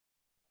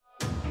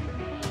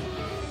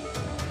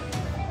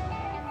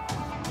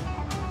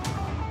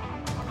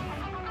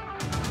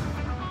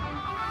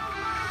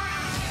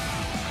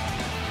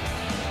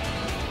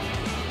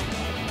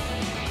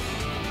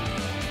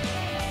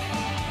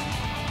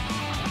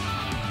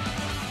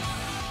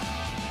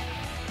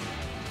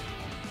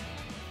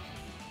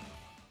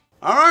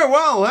Alright,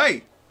 well,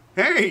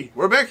 hey,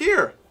 we're back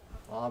here.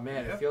 Oh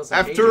man, it feels like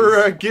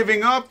after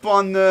giving up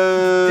on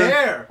the...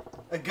 There!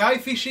 A guy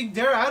fishing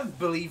there, I don't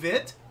believe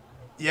it.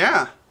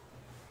 Yeah.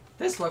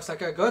 This looks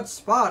like a good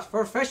spot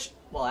for fish.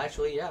 Well,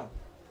 actually, yeah.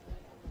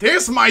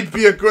 This might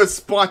be a good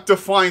spot to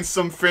find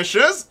some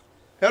fishes.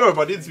 Hello,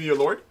 everybody, it's me, your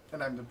lord.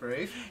 And I'm the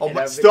brave. Oh, And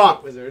but I'm the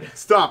stop. wizard.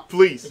 Stop,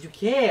 please. You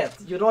can't.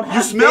 You don't have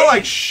You smell bait.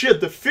 like shit.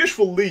 The fish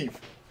will leave.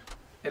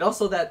 And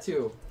also that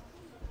too.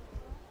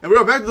 And we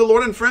are back to the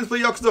Lord and Friends play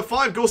Yakuza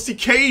 5. Go see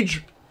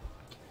Cage.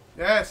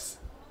 Yes.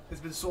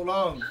 It's been so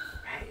long.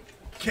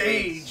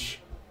 Cage.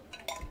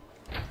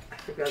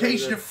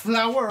 Cage the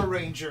flower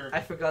arranger.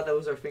 I forgot that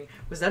was our thing.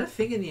 Was that a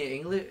thing in the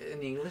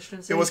English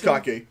translation? It was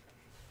Kage.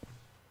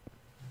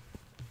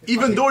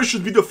 Even though it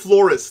should be the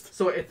florist.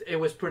 So it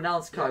was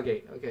pronounced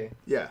Kage. Okay.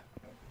 Yeah.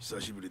 It's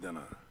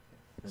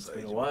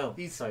been a while.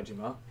 He's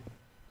Saejima.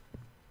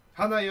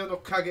 Hanayo no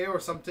Kage or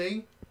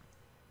something.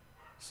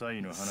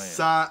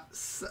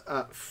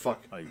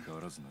 Fuck. Do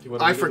you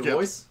want I to do forget. the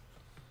voice?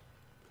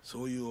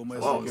 Wow.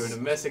 You're in a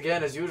mess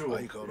again as usual.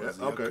 Yeah,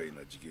 okay.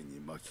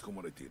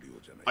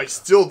 I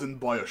still didn't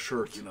buy a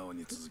shirt.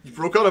 You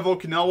broke out of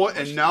Okinawa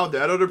and now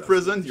that other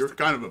prison, you're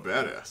kind of a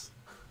badass.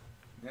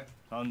 Yeah.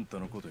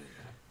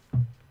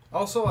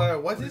 Also,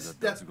 what is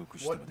that?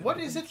 What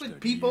is it with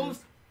people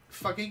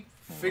fucking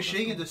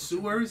fishing in the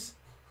sewers?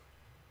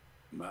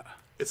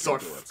 It's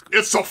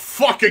a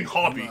fucking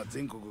hobby.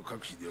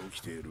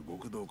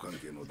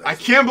 I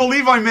can't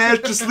believe I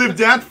managed to slip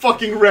that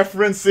fucking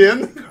reference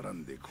in.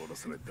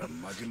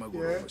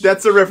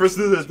 That's a reference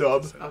to the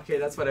dub. Okay,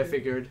 that's what I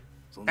figured.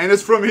 And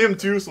it's from him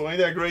too, so ain't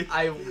that great?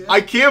 I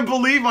can't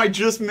believe I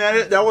just met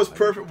it. That was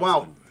perfect.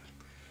 Wow.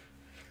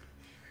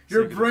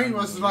 Your brain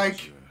was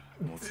like...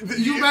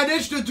 You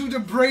managed to do the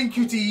brain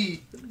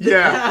QTE.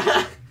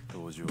 Yeah.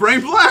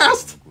 Brain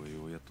blast!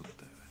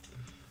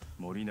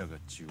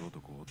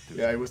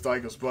 Yeah, he was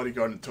Daigo's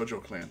bodyguard in the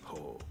Tojo clan.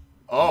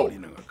 Oh.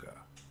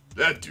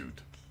 That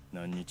dude.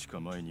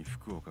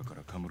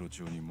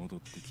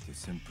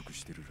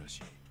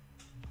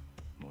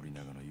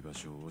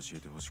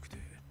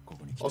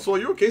 Also, are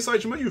you okay,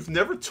 Saejima? You've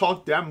never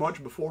talked that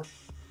much before.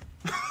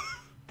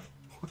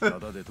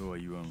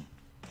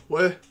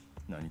 What?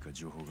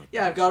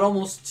 Yeah, I've got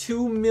almost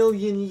 2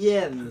 million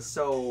yen,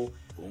 so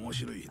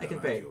I can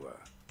pay.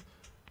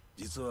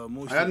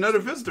 I had another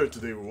visitor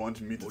today who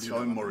wanted me to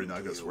tell him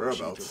Morinaga's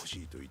whereabouts.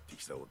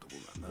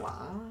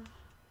 Wow.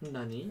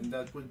 Nani? And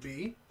that would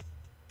be...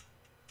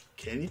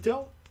 Can you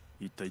tell?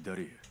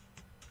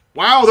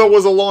 Wow, that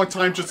was a long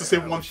time just to say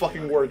one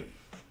fucking word.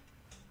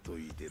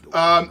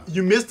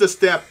 You missed a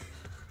step,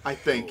 I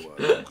think.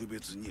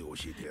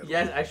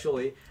 Yes,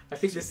 actually. I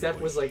think the step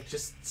was like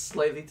just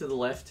slightly to the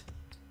left.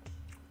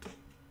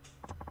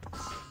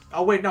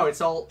 Oh wait, no,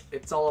 it's all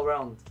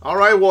around.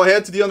 Alright, well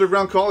head to the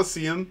Underground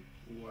Coliseum.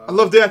 Wow. I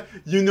love that.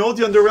 You know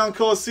the Underground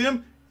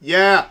Coliseum?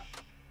 Yeah.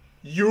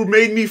 You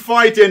made me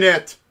fight in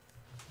it.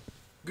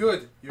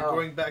 Good. You're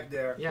going back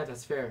there. Yeah,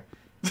 that's fair.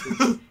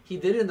 He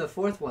did it in the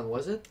fourth one,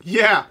 was it?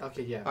 Yeah.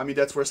 Okay, yeah. I mean,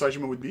 that's where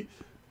Saejima would be.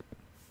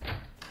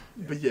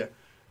 But yeah.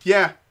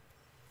 Yeah.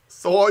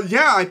 So,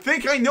 yeah, I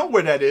think I know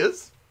where that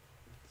is.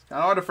 It's kind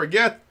of hard to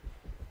forget.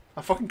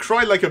 I fucking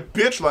cried like a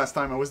bitch last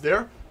time I was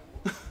there.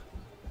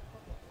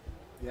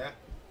 Yeah.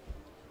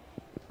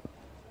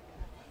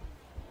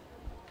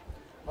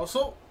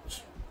 Also,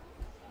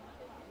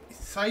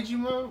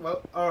 Saejima,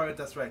 well, alright,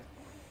 that's right.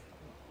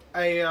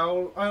 I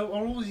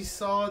always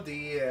saw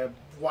the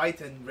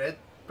white and red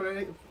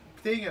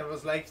thing, and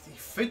was like, he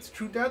fits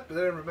through that, but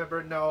then I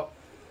remember now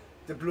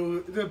the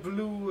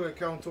blue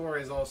contour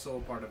is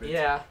also part of it.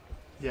 Yeah.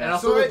 Yeah. And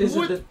also there's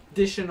an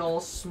additional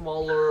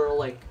smaller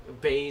like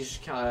beige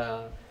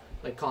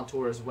like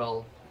contour as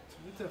well.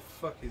 What the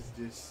fuck is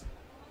this?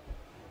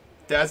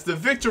 That's the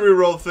victory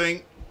roll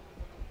thing.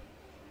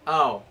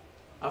 Oh,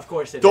 of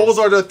course it Those is.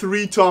 are the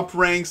 3 top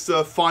ranks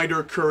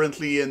fighter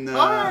currently in... The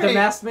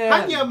Masked Man.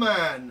 Hanya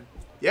Man!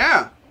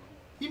 Yeah.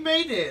 He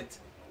made it!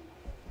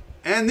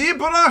 And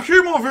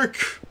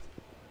Ibrahimovic!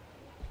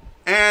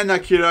 And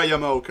Akira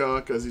Yamaoka,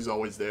 because he's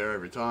always there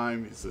every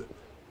time. He's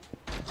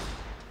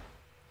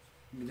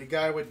the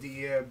guy with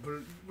the...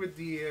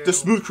 the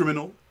smooth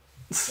criminal.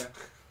 Yeah.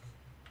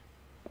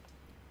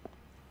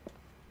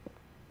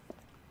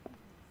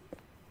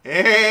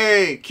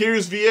 Hey,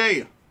 Kiryu's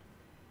VA.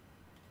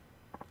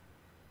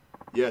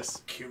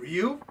 Yes.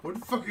 Kiryu? What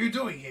the fuck are you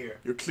doing here?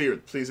 You're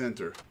cleared. Please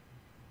enter.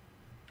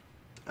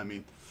 I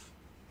mean,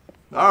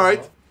 all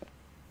right.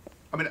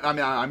 I mean,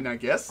 I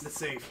guess. Let's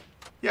save.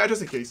 Yeah,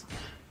 just in case.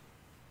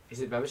 Is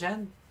it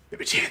Baba-chan?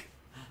 Baby-chan.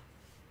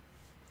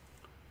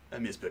 I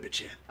miss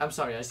Baby-chan. I'm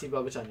sorry, I see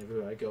Baba-chan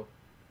everywhere I go.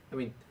 I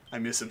mean, I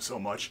miss him so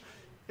much.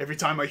 Every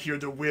time I hear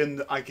the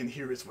wind, I can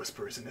hear his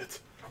whispers in it.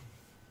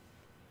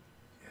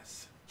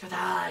 Yes.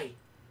 Kyodai!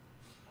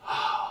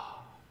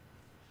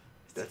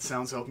 That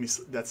sound helps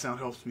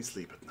me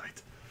sleep at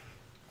night.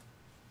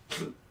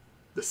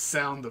 The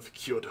sound of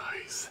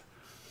Kyodai's.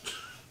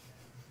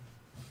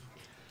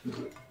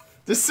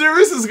 This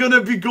series is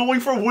gonna be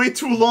going for way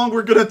too long.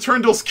 We're gonna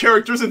turn those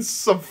characters into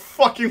some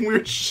fucking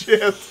weird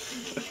shit.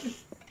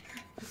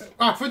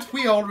 Haven't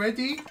we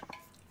already?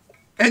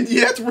 And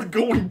yet we're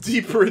going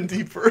deeper and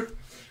deeper.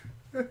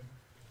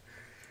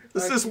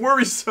 This is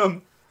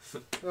worrisome.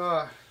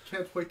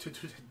 Can't wait to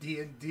do the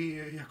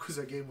D&D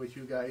Yakuza game with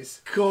you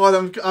guys.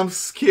 God, I'm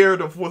scared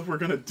of what we're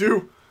gonna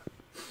do.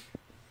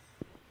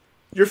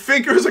 Your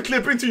fingers are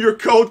clipping to your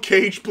code,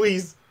 Cage,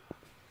 please.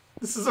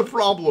 This is a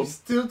problem. He's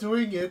still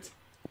doing it.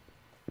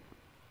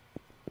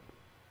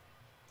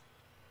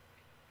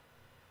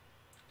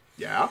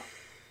 Yeah?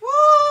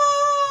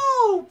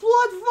 Whoa!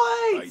 Blood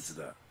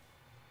fight!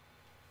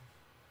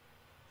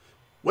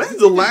 When's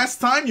the last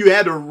time you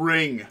had a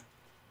ring?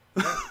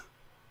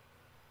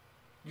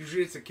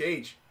 Usually it's a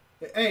cage.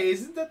 Hey,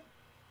 isn't that...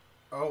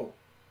 Oh.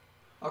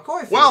 A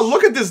koi fish. Wow,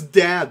 look at this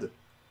dad.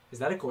 Is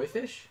that a koi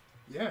fish?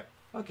 Yeah.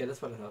 Okay, that's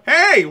what I thought.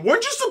 Hey,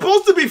 weren't you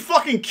supposed to be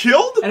fucking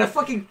killed? And a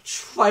fucking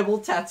tribal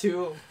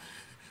tattoo.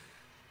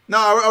 No,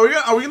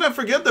 are we gonna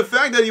forget the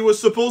fact that he was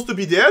supposed to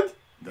be dead?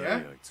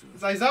 Yeah?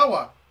 It's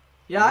Aizawa.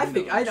 Yeah, I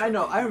think, I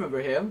know, I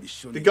remember him.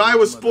 The guy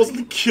was supposed to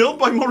be killed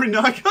by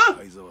Morinaga?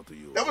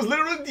 That was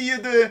literally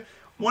the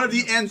one of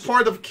the end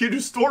part of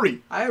Kiru's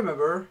story. I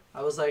remember.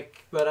 I was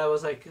like, we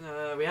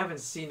haven't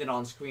seen it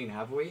on screen,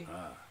 have we?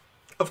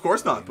 Of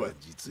course not, but...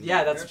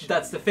 Yeah,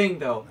 that's the thing,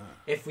 though.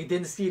 If we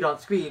didn't see it on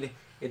screen,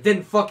 it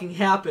didn't fucking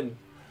happen.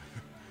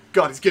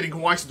 God, he's getting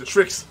wise to the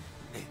tricks.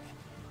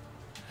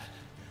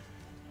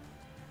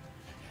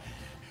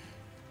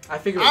 I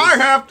figured. I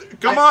have to...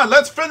 Come on,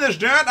 let's finish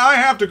that. I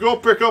have to go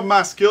pick up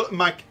my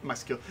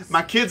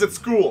kids at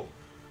school.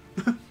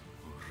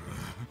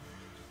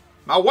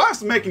 My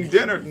wife's making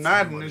dinner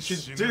tonight, and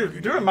she's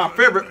doing my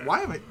favorite...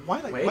 Why did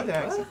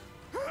I say?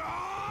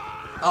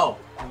 Oh.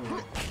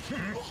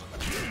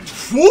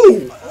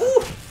 Whoa!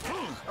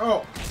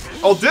 Oh.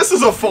 Oh, this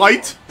is a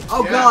fight!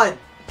 Oh, Yeah. God!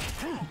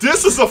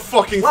 This is a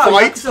fucking Wow,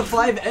 fight! Yakuza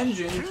 5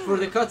 engine for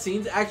the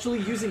cutscenes, actually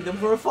using them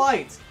for a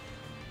fight.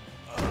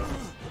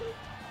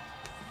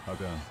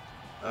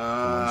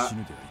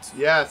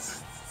 Yeah,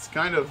 it's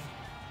kind of...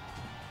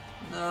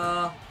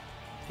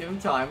 Give him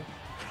time.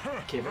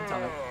 Give him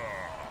time.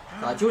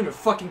 God, doing your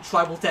fucking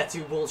tribal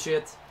tattoo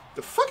bullshit.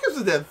 The fuck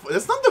is that?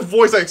 That's not the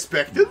voice I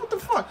expected. What the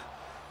fuck?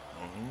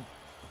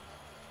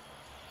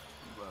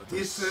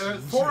 It's a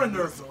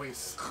foreigner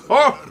voice.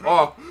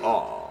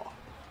 Oh.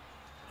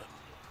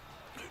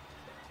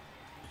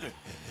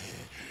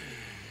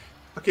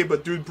 Okay,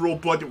 but dude, bro,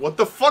 buddy, what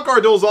the fuck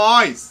are those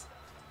eyes?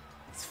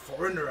 It's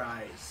foreigner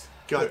eyes.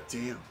 God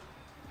damn.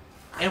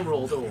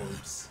 Emerald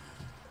orbs.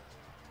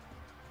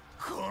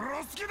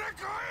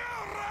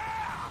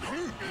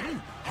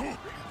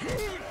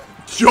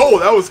 Yo,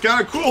 that was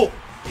kind of cool.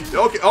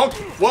 Okay, oh,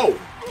 whoa.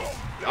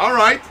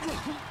 Alright.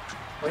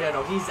 Oh yeah,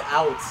 no, he's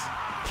out.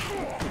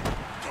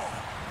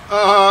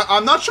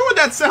 I'm not sure what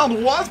that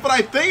sound was, but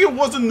I think it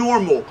wasn't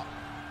normal.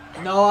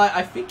 No,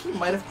 I think he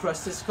might have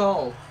crushed his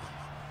skull.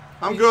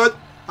 I'm good.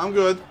 I'm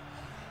good.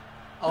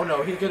 Oh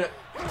no, he's gonna...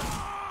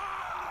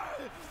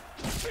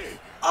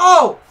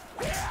 Oh!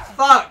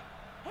 Fuck!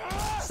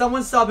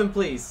 Someone stop him,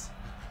 please.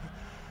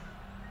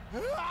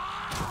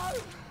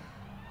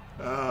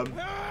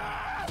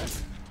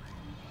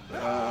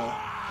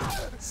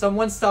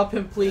 Someone stop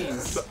him,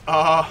 please.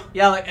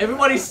 Yeah, like,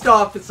 everybody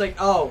stop. It's like,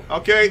 oh.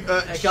 Okay,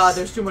 God,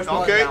 there's too much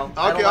blood okay, now.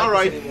 I don't okay, like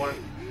alright. this anymore.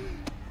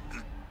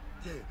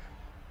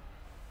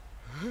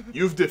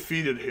 You've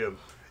defeated him.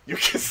 You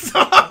can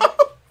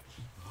stop.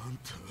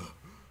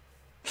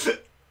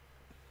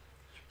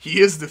 He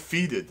is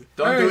defeated.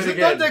 Don't do it Isn't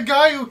again. that the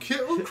guy who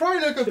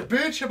cried like a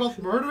bitch about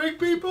murdering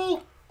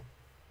people?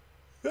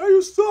 Yeah,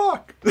 you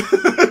suck.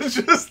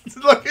 Just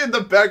look in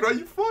the background.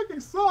 You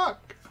fucking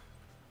suck.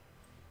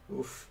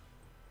 Oof.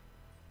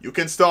 You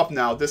can stop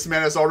now. This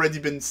man has already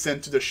been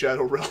sent to the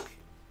Shadow Realm.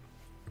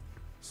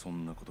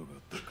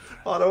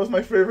 Oh, that was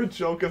my favorite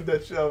joke of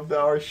that of the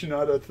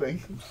Arshinada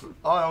thing.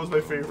 Oh, that was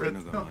my favorite.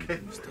 Okay,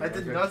 I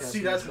did not see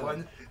that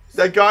one.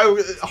 That guy,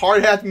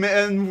 hard hat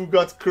man who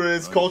got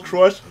his skull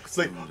crushed. It's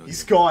like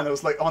he's gone. I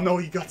was like, oh no,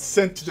 he got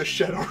sent to the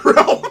Shadow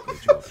Realm.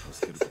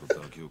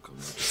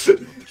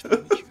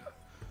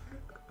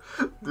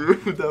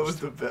 Dude, that was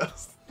the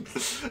best.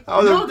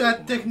 You know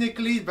that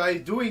technically by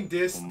doing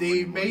this,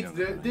 they made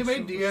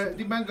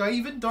the manga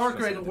even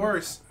darker and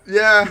worse.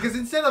 Yeah. Because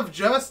instead of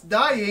just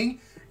dying,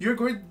 you're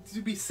going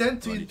to be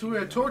sent into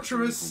a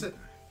torturous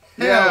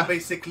hell,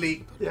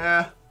 basically.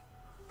 Yeah.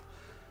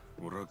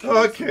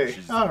 Okay.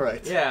 All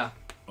right. Yeah.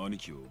 I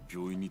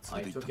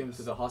took him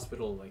to the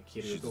hospital like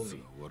Kiryu told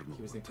me.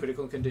 He was in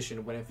critical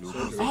condition when I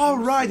surgery. Oh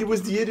right, it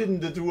was the idiot in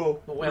the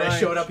duo. But when I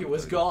showed up, he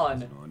was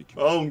gone.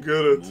 Oh,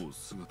 good.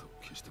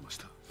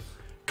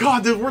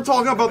 God, dude, we're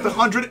talking about the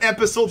 100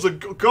 episodes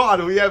of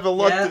God. We have a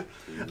lot. Yeah.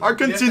 Our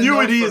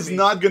continuity is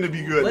not gonna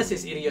be good. Bless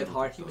his idiot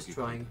heart, he was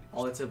trying.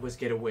 All it said was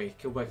get away,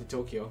 go back to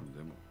Tokyo.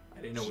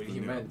 I didn't know what he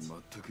meant.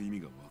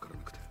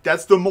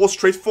 That's the most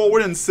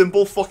straightforward and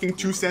simple fucking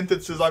 2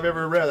 sentences I've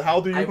ever read. How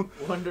do you...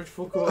 I wondered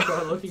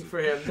Fukuoka looking for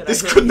him.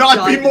 This could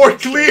not be more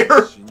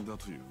clear!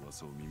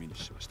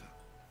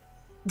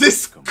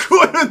 This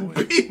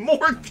couldn't be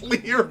more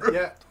clear!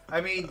 Yeah, I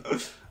mean,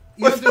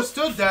 you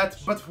understood that,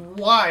 but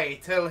why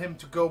tell him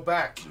to go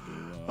back?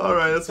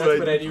 Alright, that's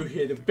what I knew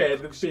here, the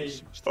bad thing.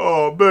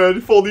 Oh man,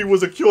 if only he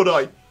was a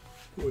Kyodai.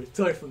 We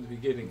tried from the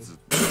beginning.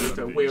 Just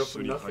a way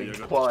from nothing.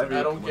 Well, I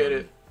don't get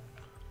it.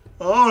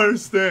 I don't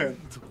understand.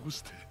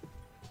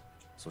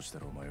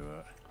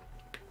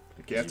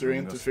 After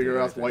him to figure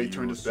out why he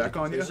turned his back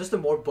on you? It's just a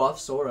more buff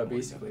Sora,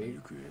 basically.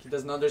 He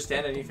doesn't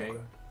understand anything.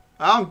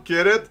 I don't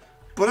get it,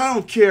 but I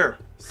don't care.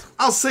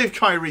 I'll save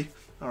Kairi.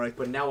 Alright.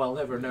 But now I'll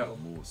never know.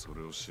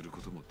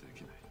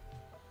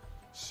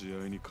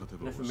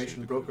 An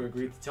information broker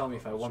agreed to tell me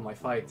if I won my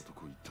fight.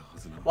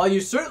 Well,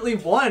 you certainly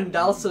won,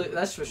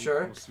 that's for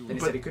sure. Then he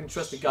said he couldn't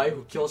trust a guy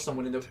who kills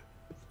someone in the...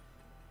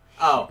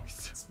 Oh,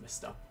 it's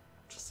messed up.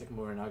 Just like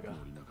Morinaga.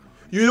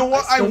 You know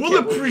what? I will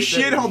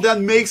appreciate how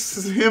that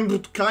makes him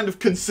kind of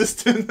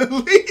consistent, at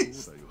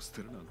least.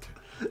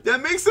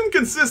 That makes him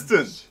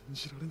consistent.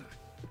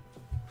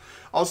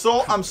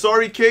 Also, I'm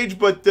sorry, Cage,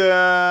 but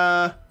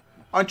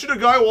aren't you the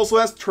guy who also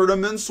has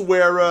tournaments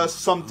where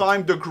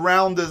sometimes the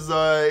ground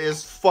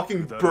is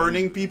fucking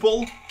burning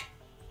people?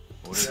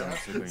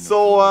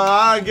 So,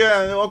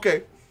 again,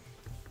 okay.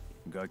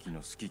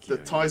 The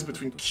ties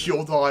between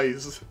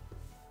Kyodais.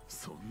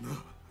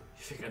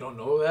 You think I don't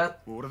know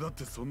that?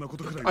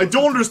 I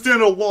don't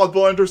understand a lot,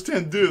 but I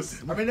understand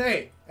this. I mean,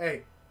 hey,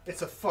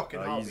 it's a fucking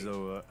hobby.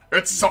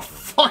 It's a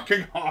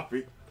fucking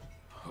hobby.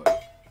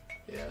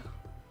 Yeah.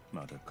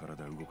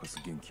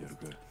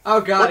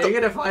 Oh god, are you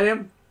gonna fight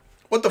him?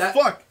 What the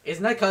fuck?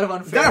 Isn't that kind of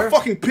unfair? Is that a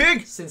fucking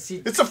pig? Since he...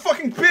 It's a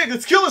fucking pig!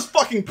 Let's kill this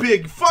fucking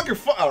pig! Fucker,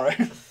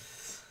 alright.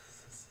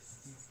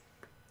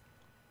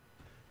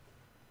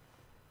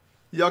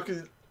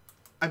 Yakuza...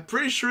 I'm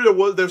pretty sure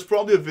there's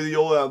probably a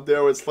video out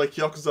there where it's like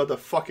Yakuza the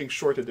fucking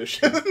short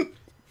edition.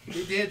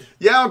 They did.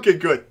 Yeah, okay,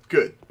 good.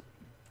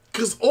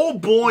 Cause oh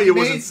boy, it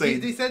was insane.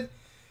 They said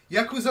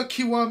Yakuza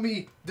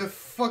Kiwami, the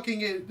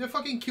fucking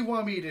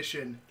Kiwami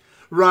edition.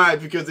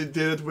 Right, because they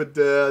did it with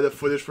the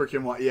footage for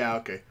Kiwami. Yeah,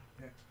 okay.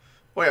 Yeah.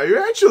 Wait, are you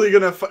actually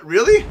gonna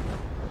really?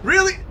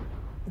 Really?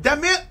 That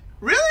man?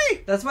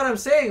 Really? That's what I'm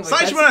saying.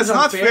 Like, that's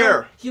not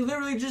fair. He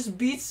literally just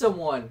beat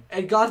someone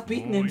and got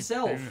beaten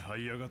himself.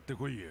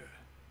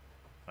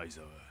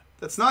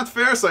 That's not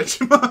fair,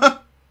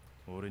 Saitama.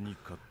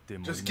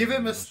 Just give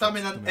him a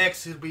stamina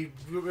X, he'll be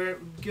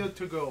good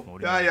to go.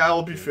 Yeah,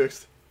 I'll be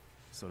fixed.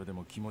 I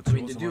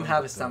mean, you do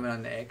have a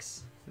stamina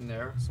X in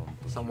there,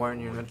 somewhere in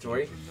your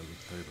inventory.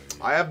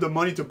 I have the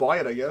money to buy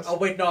it, I guess. Oh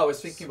wait, no, I was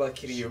thinking about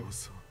Kiryu.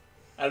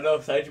 I don't know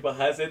if Saitama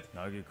has it.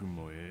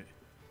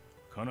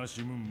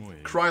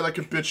 Cry like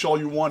a bitch all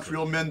you want,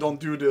 real men don't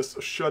do this.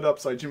 Shut up,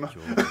 Saitama.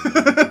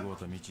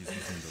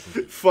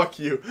 Fuck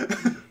you.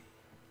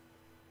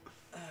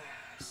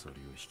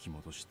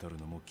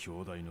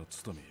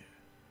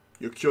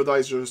 Your Kyodai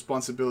is your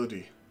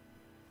responsibility.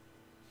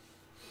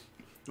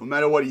 No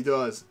matter what he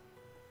does,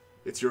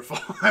 it's your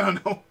fault. I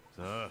don't know.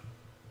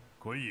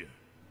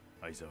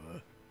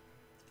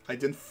 I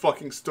didn't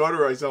fucking stutter,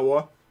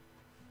 Aizawa.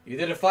 You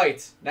did a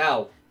fight.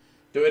 Now,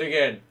 do it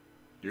again.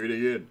 Do it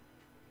again.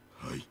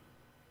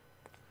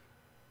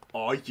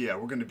 Oh yeah,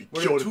 we're gonna be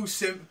killed.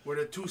 We're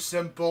the two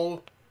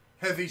simple,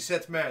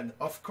 heavy-set men.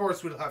 Of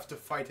course we'll have to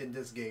fight in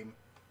this game.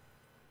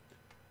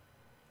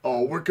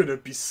 Oh, we're gonna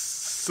be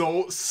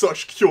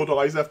such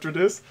Kyodais after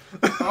this.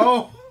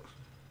 Oh!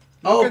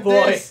 Oh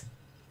boy! This.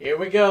 Here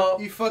we go.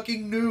 He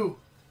fucking knew.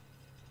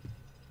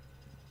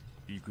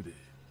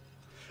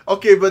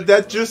 Okay, but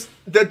that just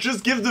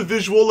gives the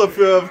visual of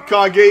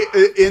Kage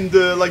in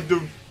the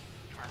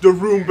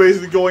room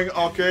basically going,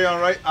 okay,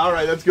 alright,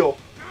 let's go.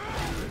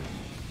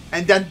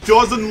 And that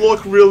doesn't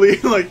look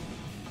really like...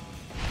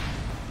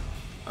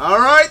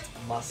 Alright!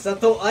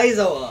 Masato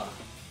Aizawa!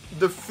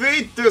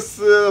 Defeat this,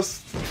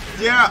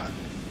 yeah.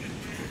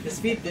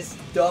 Defeat this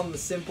dumb,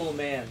 simple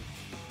man.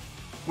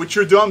 With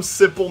your dumb,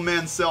 simple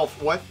man self.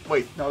 What?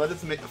 Wait, no, that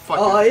doesn't make... Fuck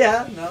it. Oh,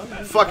 yeah, no.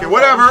 Fuck it,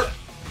 whatever.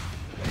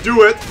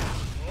 Do it.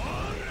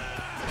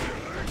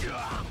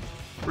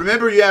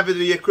 Remember, you have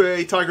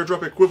a Tiger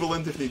Drop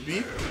equivalent if need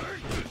be.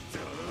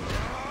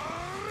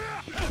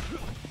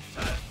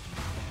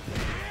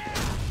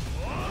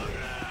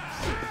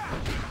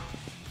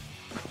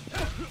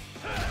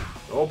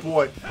 Oh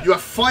boy, you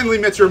have finally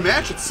met your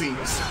match, it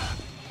seems.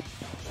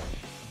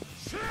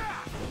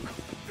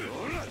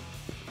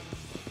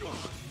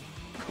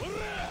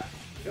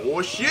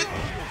 Oh shit!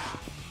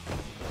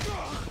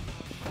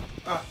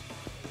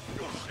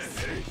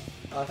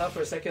 I thought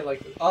for a second,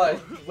 like, oh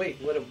wait,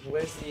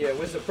 where's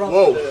the prompt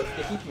for the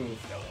heat move?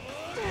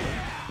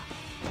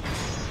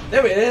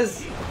 There it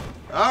is.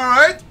 All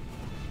right.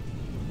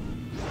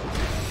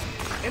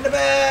 In the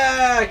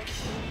back.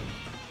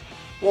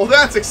 Well,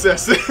 that's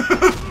excessive.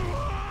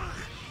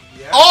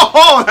 Yeah.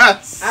 Oh,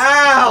 that's...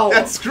 Ow!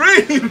 That's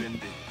great!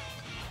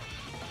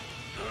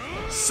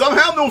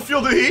 Somehow no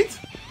field of heat?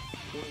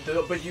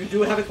 but you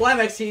do have a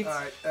climax heat.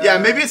 Alright, Yeah,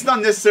 maybe it's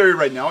not necessary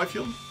right now, I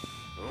feel.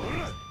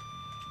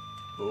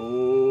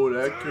 Oh,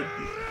 that could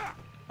be...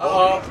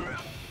 Uh-oh.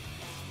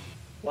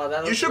 Wow, that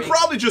You looks should weak.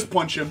 probably just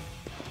punch him.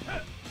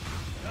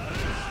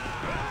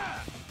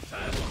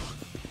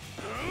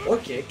 Or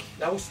kick.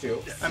 That was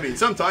two. I mean,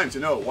 sometimes,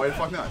 you know, why the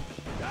fuck not?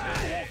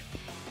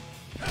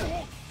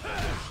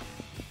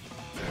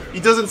 He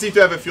doesn't seem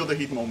to have a feel the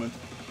heat moment.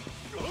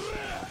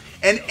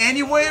 And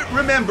anyway,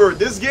 remember,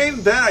 this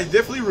game, that I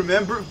definitely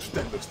remember...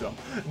 That looks dumb.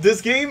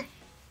 This game,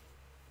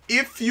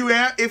 if you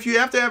have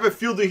to have a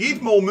feel the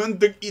heat moment,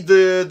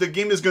 the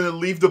game is gonna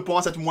leave the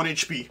boss at 1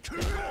 HP.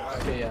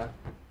 Okay, yeah.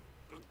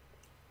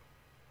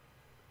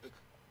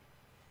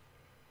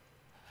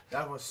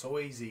 That was so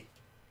easy.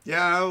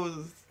 Yeah, I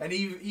was... And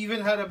he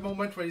even had a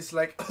moment where he's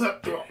like,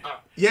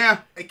 Yeah.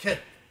 I can't.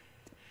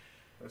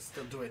 I'll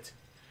still do it.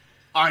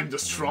 I'm the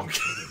strong.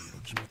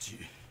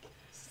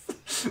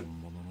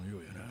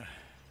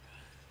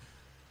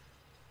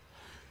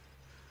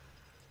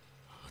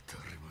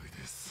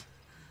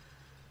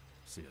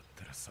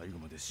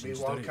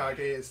 Meanwhile, Kage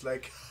is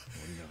like,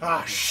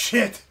 ah,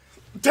 shit.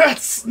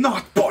 That's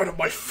not part of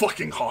my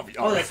fucking hobby.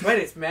 Oh, that's right.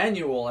 It's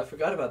manual. I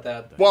forgot about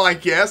that. Well, I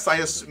guess.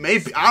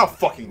 Maybe. I don't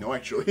fucking know,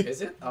 actually.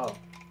 Is it? Oh.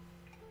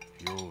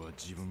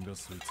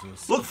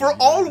 Look, for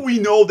all we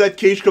know, that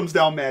cage comes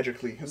down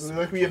magically.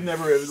 Like, we have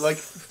never... Like,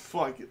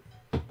 fuck it.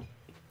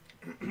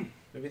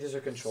 Maybe there's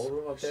a control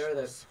room up there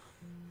that's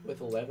with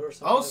a lever or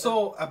something.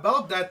 Also,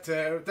 about that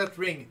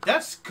ring,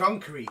 that's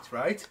concrete,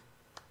 right?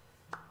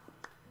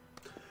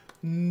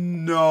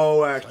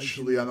 No,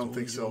 actually, I don't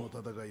think so.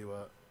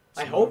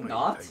 I hope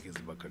not.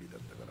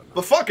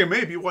 But fucking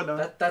maybe, why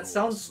not? That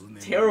sounds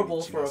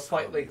terrible for a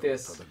fight like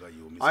this.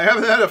 I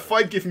haven't had a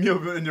fight give me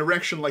an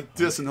erection like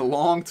this in a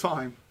long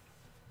time.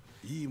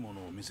 You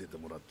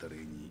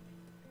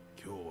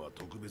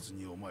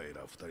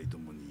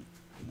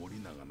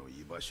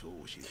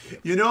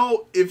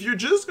know, if you're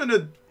just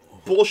gonna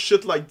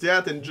bullshit like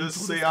that and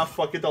just say, ah,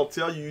 fuck it, I'll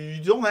tell you,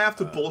 you don't have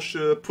to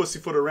bullshit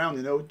pussyfoot around,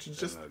 you know?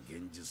 Just... Wow.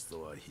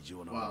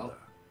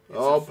 It's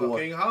Oh, a boy.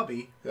 fucking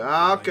hobby.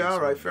 Okay,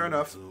 alright, fair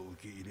enough.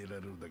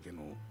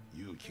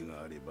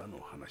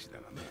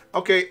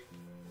 Okay,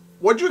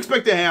 what do you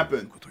expect to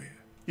happen?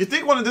 You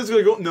think one of this is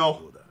gonna go?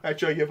 No.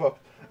 Actually, I give up.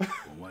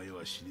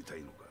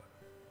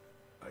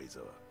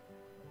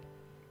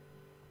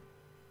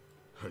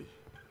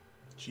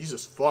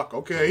 Jesus fuck,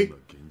 okay.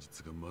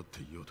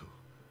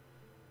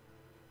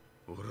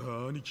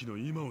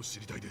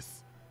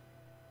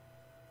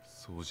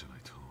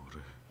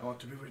 I want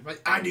to be with my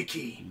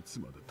Aniki.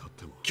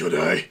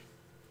 Kyodai.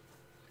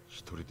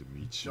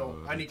 No,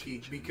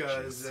 Aniki,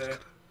 because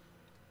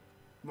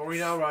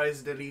Morinawa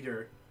is the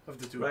leader of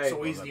the two, Right.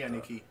 so he's the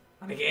Aniki.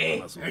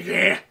 Okay.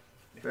 Okay.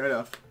 Fair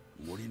enough.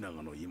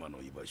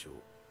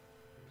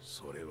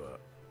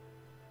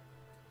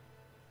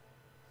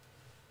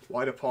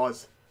 Why the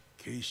pause?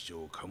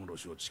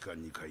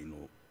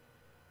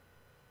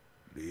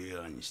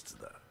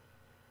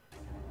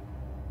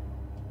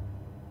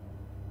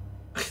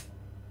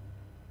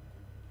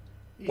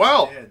 He's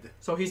Wow. dead.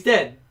 So he's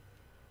dead.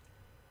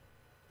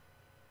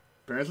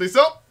 Apparently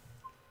so.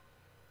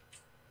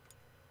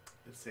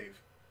 Let's save.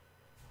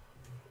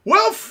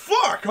 Well,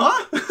 fuck,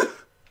 huh?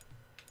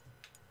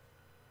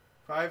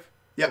 5.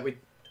 Yeah.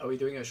 Are we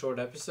doing a short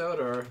episode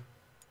or?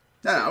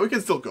 No, we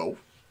can still go.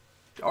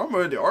 There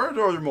are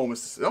other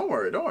moments. Don't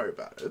worry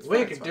about it. It's We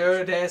fine, can it's do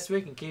fine. this.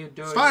 We can keep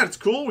doing. It's fine. It's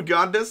cool. We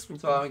got this.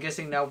 So I'm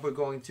guessing now we're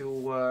going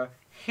to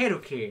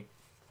Haruki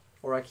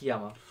or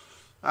Akiyama.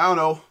 I don't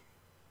know.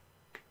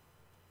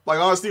 Like,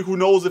 honestly, who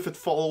knows if it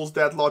follows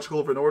that logical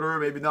of an order?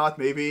 Maybe not.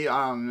 Maybe.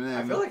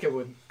 I feel like it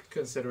would,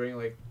 considering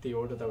like the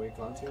order that we've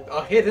gone to.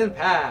 Oh, hidden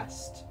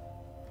past.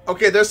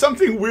 Okay, there's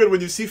something weird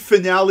when you see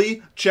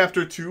finale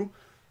chapter 2.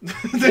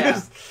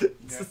 Yeah.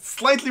 It's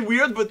slightly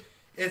weird, but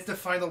It's the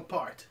final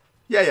part.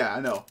 yeah,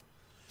 I know.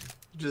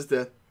 Just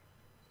that.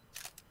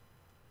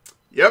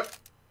 Yep,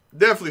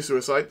 definitely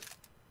suicide.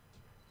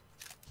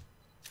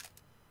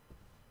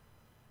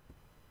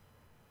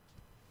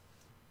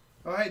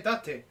 Alright,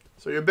 that thing.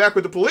 So you're back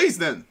with the police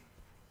then?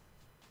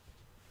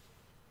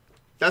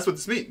 That's what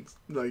this means.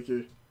 Like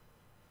you.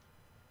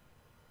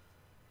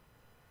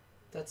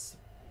 That's.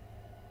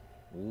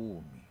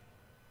 No,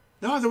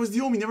 that was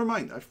the Omi. Never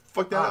mind. I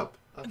fucked that up.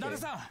 Okay.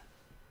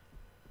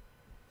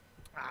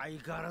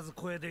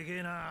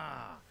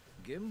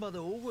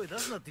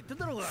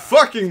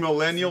 Fucking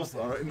millennials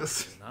are in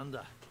this.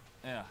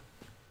 いや、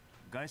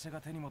会社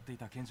が手に持ってい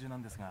た拳銃な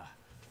んですが、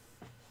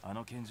あ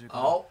の拳銃か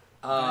ら Oh,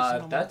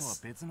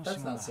 that's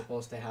not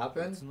supposed to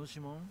happen.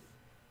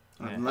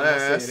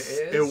 Unless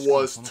it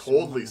was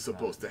totally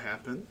supposed to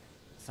happen.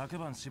 昨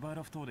晩シバー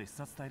ラフ島で視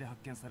察隊で発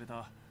見され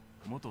た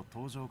元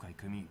東上会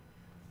組員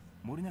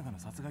森永の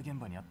殺害現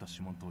場にあった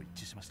指紋と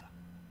一致しました。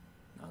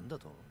なんだ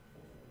と？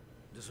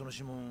でその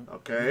指紋。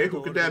Okay,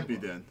 who could that be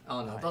then?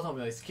 Oh no, don't tell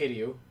me it's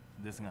Kiryu.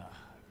 ですが、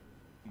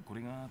こ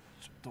れが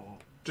ちょっ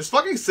と。 Just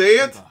fucking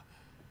say it.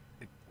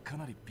 か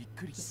なりびっ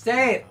くり。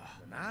 Say it.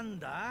 なん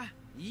だ？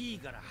いい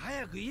から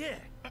早く言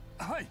え。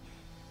はい。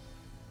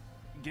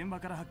現場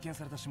から発見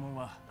された指紋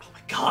は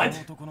God. こ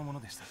の男のも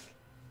のでした。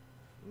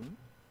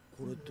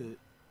これって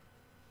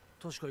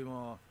確か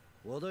今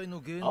話題の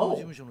芸能事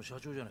務所の社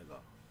長じゃないか。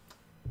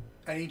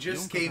And he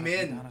just came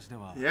in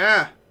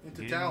Yeah.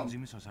 into 芸能 town. 事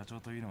務所社長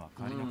というのは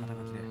仮の肩書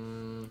きで、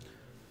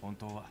本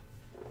当は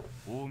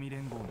近江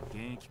連合の現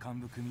役幹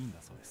部組員だ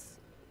そうです。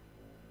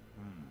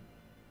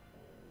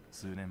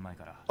数年前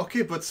から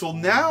Okay, but so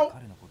now,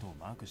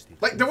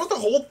 like, there was the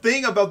whole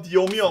thing about the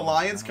Omi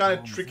Alliance kind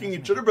of tricking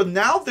each other, but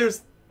now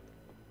there's...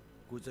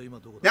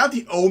 Now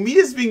the Omi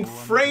is being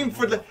framed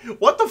for the...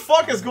 What the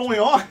fuck is going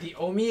on? The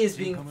Omi is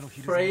being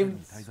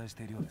framed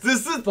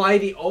This is... by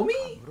the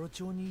Omi?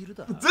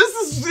 This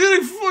is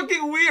really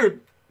fucking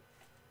weird.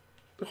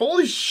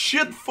 Holy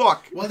shit,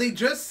 fuck. Well, they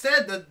just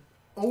said that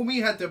Omi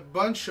had a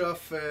bunch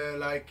of,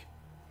 like...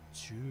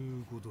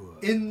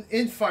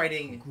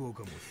 infighting.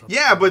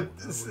 Yeah, but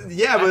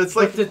it's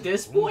like... But to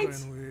this point?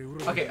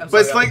 Okay, I'm But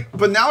sorry. it's like,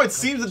 but now it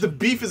seems that the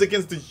beef is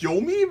against the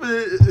Yomi,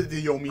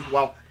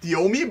 the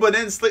Omi. But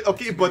then it's like,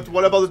 okay, but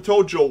what about the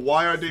Tojo?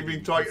 Why are they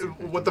being targeted?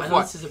 What the I know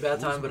fuck? this is a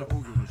bad time, but I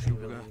really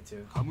need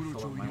to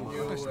follow my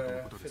You own.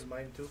 feel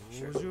mine too?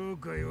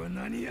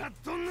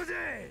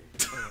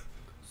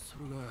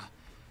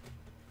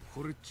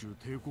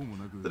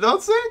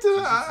 Don't say it to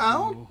me.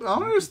 I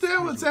don't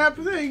understand what's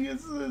happening.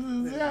 It's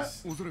yeah.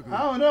 I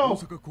don't know.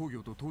 It's a good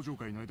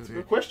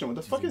question. What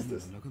the fuck is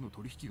this?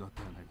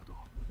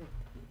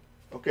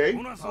 Okay.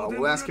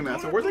 We'll ask him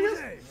afterwards, I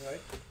guess.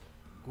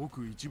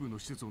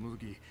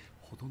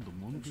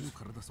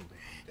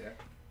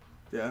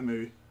 Yeah,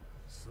 maybe.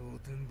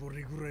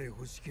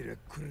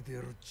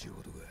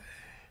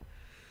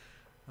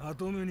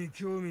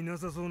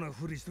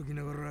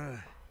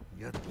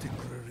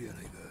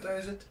 That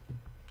is it.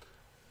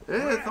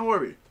 Yeah, don't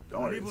worry.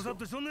 Don't worry.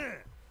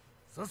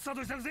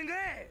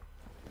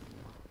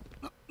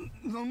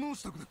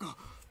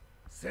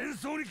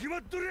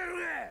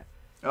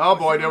 Oh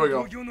boy, there we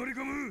go.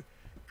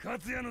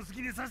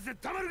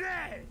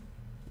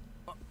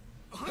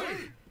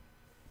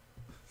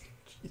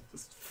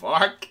 Jesus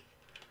fuck.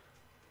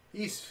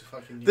 He's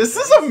fucking... This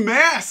is a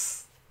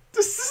mess.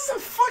 This is a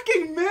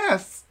fucking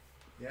mess.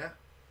 Yeah.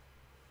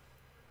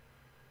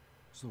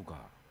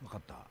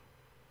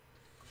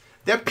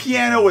 That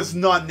piano is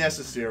not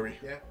necessary.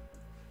 Yeah.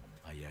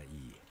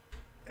 He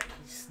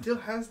still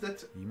has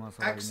that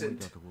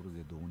accent.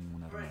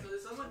 Alright, so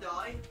did someone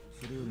die?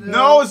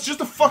 No, it's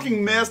just a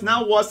fucking mess.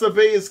 Now Wasabe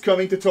is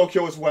coming to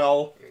Tokyo as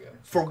well.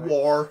 For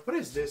war. What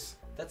is this?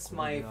 That's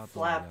my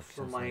flap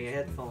for my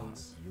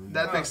headphones.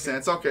 That makes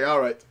sense. Okay,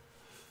 alright.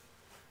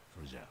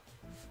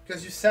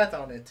 Because you sat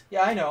on it.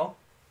 Yeah, I know.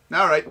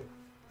 Alright.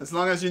 As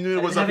long as you knew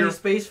it was I up didn't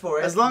have here. any space for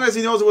it. As long as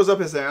he knows it was up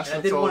his ass. And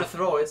I didn't want to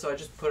throw it, so I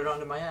just put it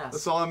onto my ass.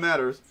 That's all that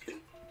matters.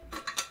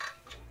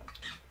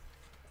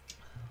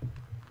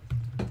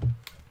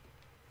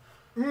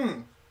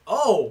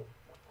 Oh!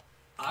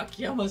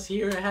 Akiyama's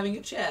here having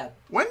a chat.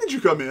 When did you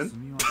come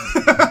in?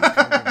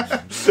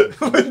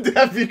 Wouldn't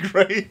that be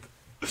great?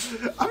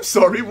 I'm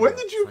sorry, when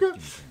did you come?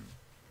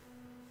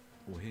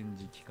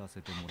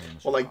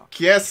 Well, I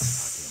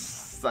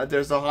guess that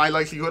there's a high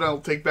likelihood I'll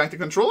take back the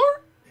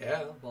controller?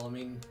 Yeah, well, I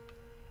mean...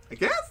 I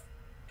guess?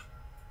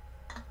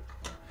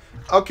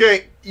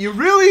 Okay, you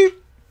really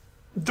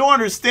don't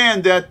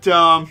understand that,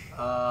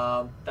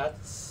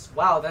 that's...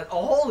 Wow, that...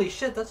 Oh, holy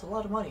shit, that's a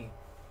lot of money.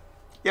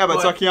 Yeah, but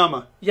it's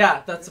Akiyama.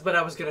 Yeah, that's what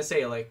I was gonna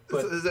say, like...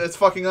 But it's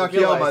fucking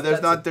Akiyama.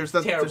 There's not...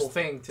 terrible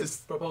thing to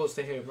propose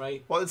to him,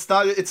 right? Well, it's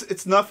not...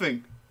 It's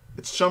nothing.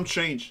 It's chump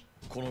change.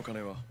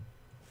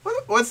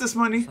 What's this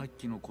money?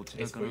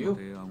 It's for you,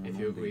 if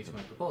you agree to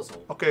my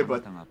proposal. Okay,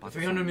 but...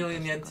 300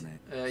 million yen,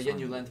 yen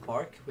you lend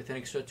Park, with an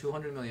extra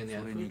 200 million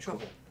yen for your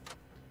trouble.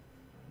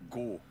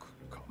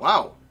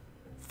 Wow.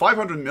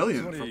 500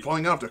 million for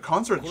pulling out of the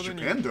concert at the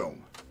Japan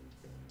Dome.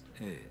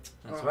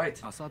 That's right.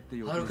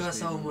 Haruka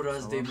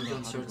Saomura's debut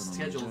concert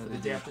scheduled for the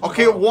day after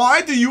Okay, tomorrow.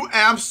 why do you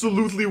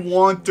absolutely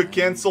want to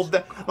cancel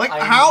that? Like,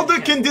 how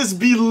can this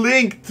be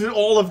linked to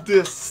all of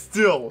this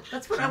still?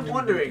 That's what I'm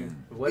wondering.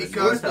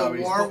 Because the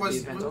war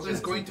was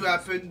going to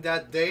happen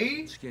that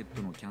day?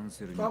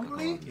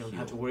 Probably? You don't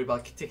have to worry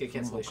about ticket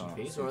cancellation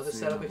fees or other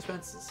setup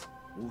expenses.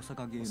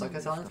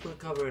 Osaka Talent will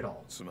cover it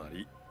all.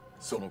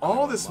 So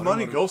all this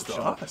money goes to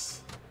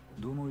us.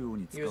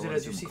 Use it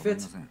as you see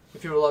fit.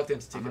 If you're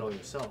reluctant to take it all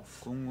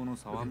yourself, you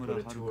can put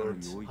it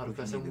towards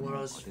Haruka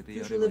Samura's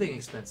future living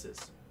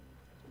expenses.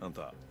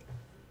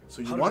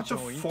 So you want to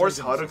force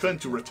Haruka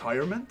into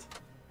retirement?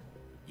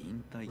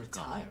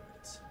 Retirement?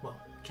 Well,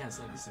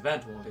 cancelling this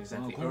event won't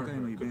exactly earn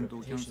her a good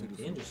reputation in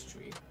the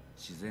industry.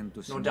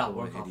 No doubt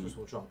work offers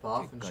will drop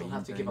off and she'll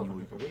have to give up on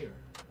her career.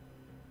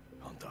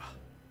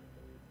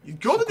 You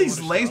go to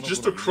these lengths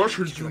just to crush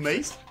her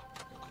Yumeis?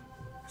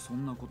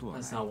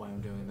 That's not why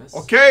I'm doing this.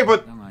 Okay,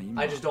 but...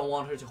 I just don't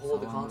want her to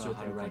hold the concert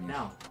there right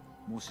now.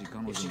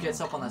 If she gets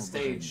up on that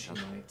stage, she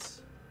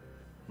might...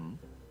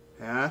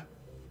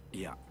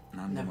 Yeah?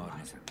 Never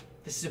mind.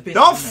 This is a bit.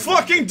 Don't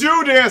fucking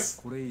do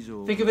this!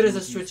 Think of it as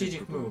a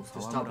strategic move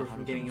to stop her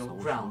from getting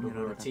around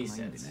over her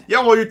T-sets. Yeah,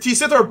 well, your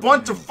T-sets are a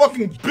bunch of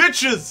fucking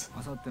bitches!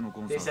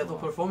 They said they'll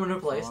perform in her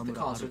place at the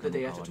concert the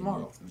day after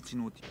tomorrow.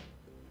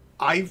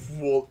 I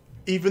will,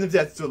 even if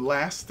that's the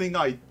last thing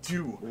I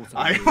do,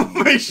 I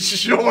will make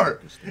sure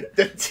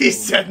that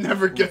T-set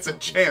never gets a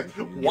chance.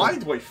 Why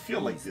do I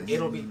feel like this?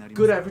 It'll be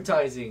good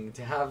advertising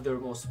to have their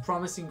most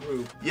promising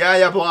group.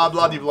 Yeah, blah,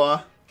 blah, de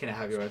blah. Can I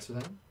have your answer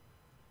then?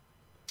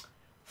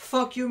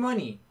 Fuck your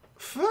money.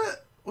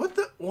 What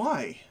the?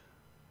 Why?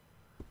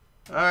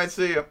 Alright,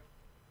 see ya.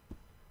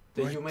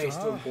 The Yume is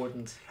too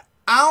important.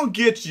 I'll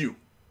get you.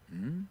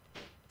 The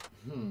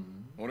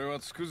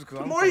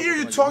more I hear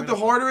you talk, the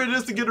harder it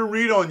is to get a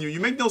read on you. You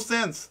make no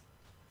sense.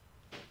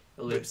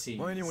 Ellipses.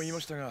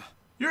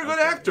 You're a good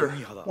actor.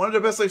 One of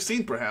the best I've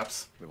seen,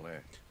 perhaps.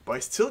 But I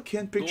still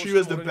can't picture you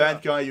as the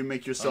bad guy you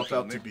make yourself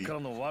out to be.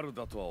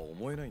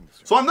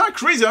 So I'm not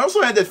crazy. I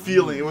also had that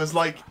feeling. It was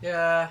like,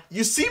 yeah,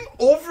 you seem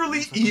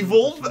overly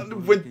evil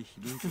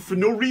for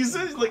no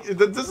reason. Like,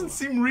 that doesn't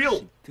seem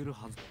real.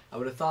 I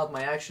would have thought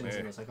my actions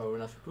in Osaka were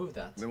enough to prove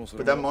that.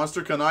 But that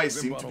monster Kanai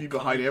seemed to be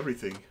behind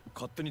everything.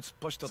 It's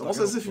almost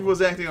as if he was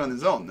acting on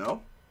his own,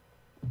 no?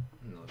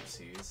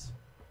 Ellipses.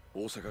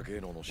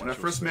 When I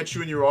first met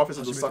you in your office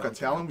at Osaka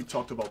Talon, we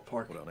talked about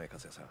parking.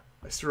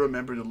 I still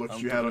remember the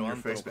look you had on your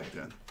face back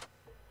then.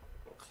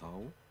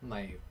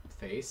 My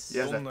face?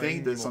 Yeah, that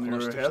thing that's on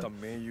your head.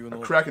 A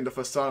crack in the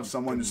facade of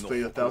someone who's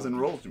played 1,000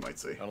 roles, you might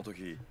say.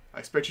 I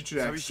expected you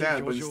to act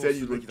sad, but instead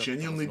you look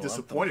genuinely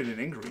disappointed and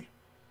angry.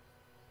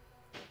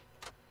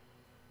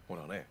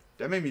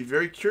 That made me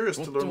very curious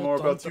to learn more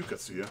about you,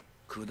 Katsuya.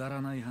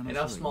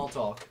 Enough small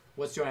talk.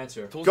 What's your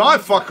answer?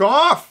 God, fuck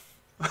off!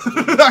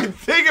 I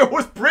think it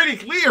was pretty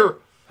clear!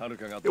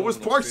 It was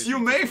parts you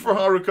made for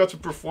Haruka to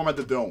perform at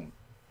the Dome.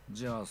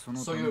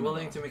 So you're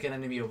willing to make an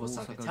enemy of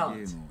Osaka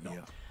Talent?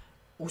 No.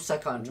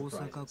 Osaka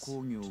Enterprises.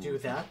 To do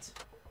that?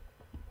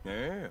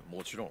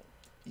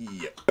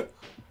 Yep.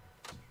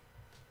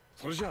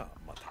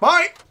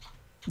 Bye!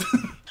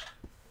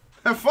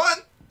 Have fun!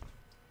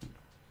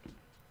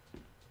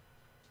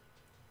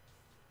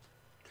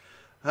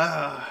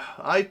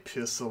 I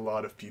piss a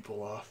lot of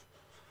people off.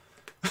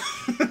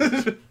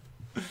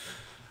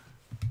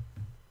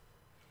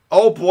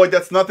 Oh boy,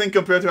 that's nothing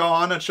compared to how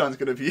Hana-chan's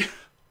gonna be.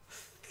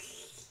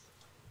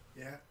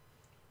 Yeah.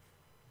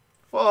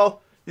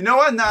 Well, you know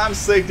what? Nah, I'm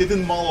safe. They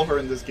didn't maul her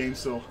in this game,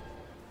 so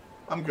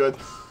I'm good.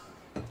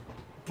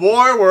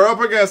 Boy, we're up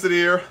against it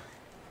here.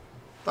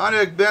 Time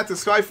to get back to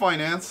Sky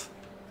Finance.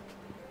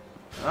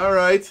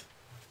 Alright.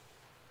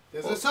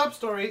 There's a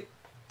sub-story.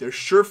 There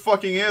sure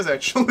fucking is,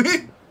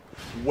 actually.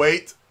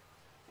 Wait.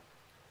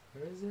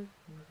 Where is it?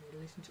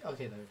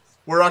 Okay, there it is.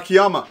 We're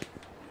Akiyama.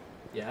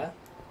 Yeah?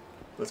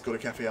 Let's go to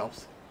Cafe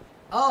Alps.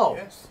 Oh!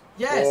 Yes.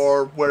 Yes!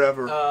 Or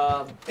wherever.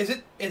 Is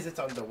it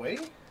on the way?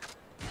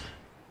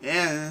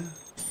 Yeah.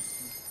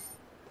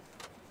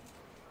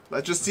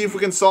 Let's just see if we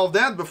can solve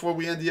that before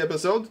we end the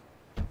episode.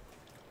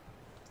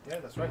 Yeah,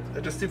 that's right.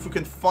 Let's just see if we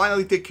can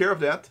finally take care of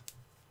that.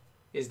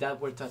 Is that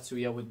where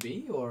Tatsuya would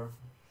be, or...?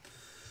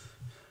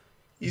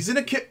 He's in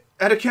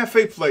at a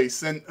cafe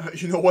place, and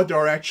you know what? There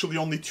are actually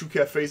only 2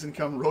 cafes in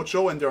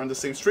Kamurocho, and they're on the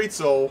same street,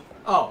 so...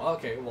 Oh,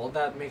 okay. Well,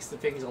 that makes the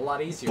things a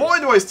lot easier. Boy,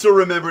 do I still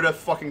remember that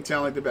fucking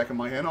town like the back of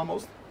my hand,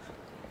 almost.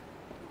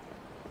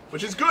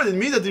 Which is good. It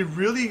means that they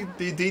really...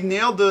 They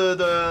nailed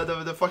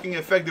the fucking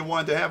effect they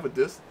wanted to have with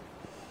this.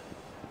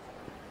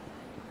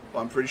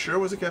 Well, I'm pretty sure it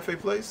was a cafe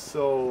place,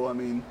 so, I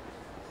mean...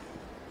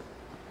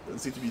 Doesn't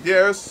seem to be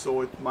there, so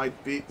it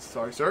might be...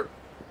 Sorry, sir.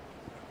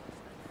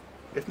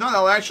 If not,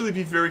 I'll actually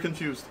be very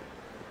confused.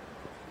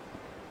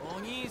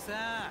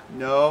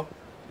 No.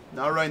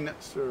 Not right now,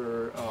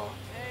 sir. Oh.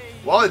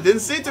 Well, it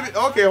didn't seem to be...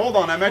 Okay, hold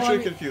on. I'm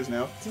actually confused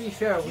now. To be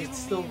fair, we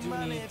still do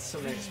need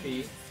some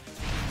XP.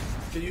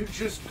 Can you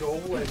just go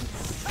and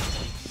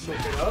look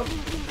it up?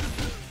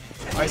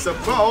 I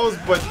suppose,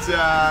 but,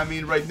 I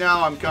mean, right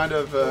now I'm kind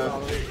of...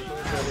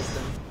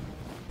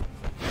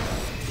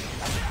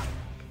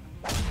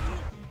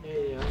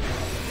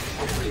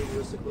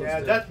 Yeah,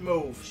 that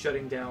move.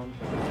 Shutting down.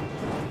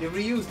 They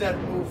reused that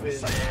move in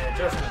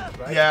Judgment,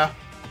 right? Yeah.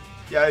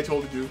 Yeah, I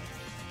totally do.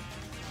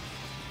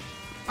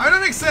 I mean,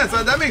 that makes sense.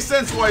 That makes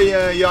sense why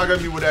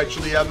Yagami would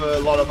actually have a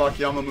lot of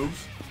Akiyama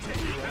moves.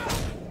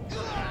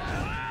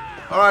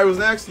 Alright, who's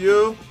next?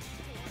 You.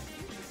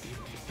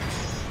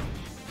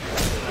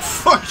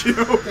 Fuck you!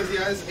 Because he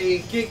has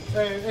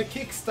a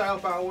kick style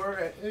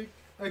power,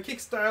 a kick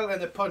style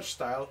and a punch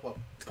style. Well,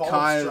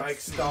 palm strike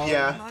style.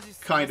 Yeah,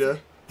 kinda.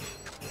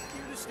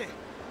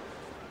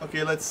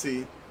 Okay, let's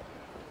see.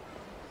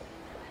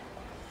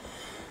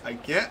 I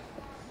get.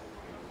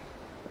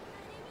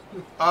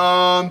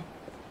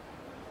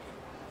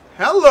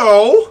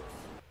 Hello.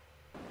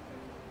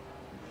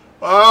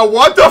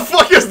 What the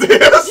fuck is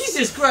this?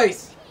 Jesus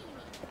Christ!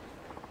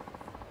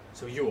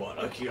 So you are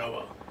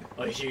Akiyama.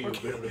 I hear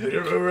you've been on a bit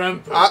of a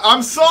rampage.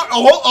 I'm sorry.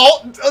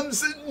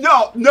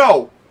 No,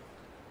 no.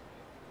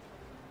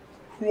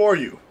 Who are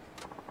you?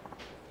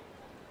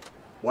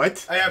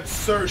 What? I am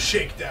Sir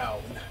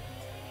Shakedown.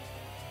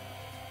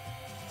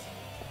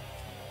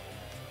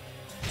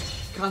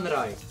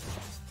 Kanrai.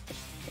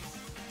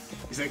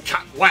 He's in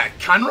what?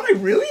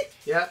 Kanrai? Really?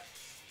 Yeah.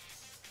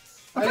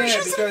 I'm pretty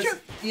sure because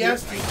he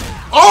has to.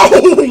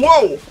 Oh!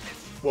 Whoa!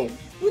 Whoa.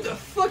 Who the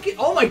fuck?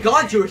 Oh my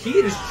god, your heat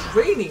is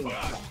draining.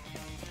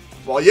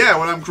 Well, yeah,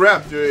 when I'm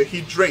grabbed,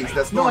 heat drains.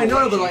 That's No, normal.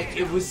 I know, but like,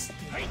 it was...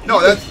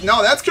 No,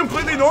 that's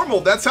completely normal.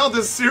 That's how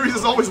this series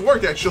has always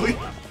worked, actually.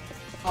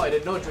 Oh, I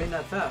didn't know it drained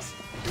that fast.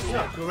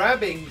 Yeah,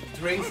 grabbing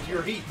drains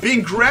your heat. Being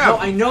No,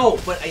 grabbed. I know,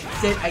 but I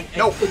said I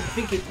No. didn't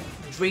think it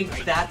drained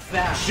that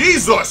fast.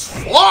 Jesus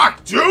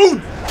fuck,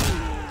 dude!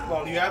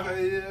 Well, you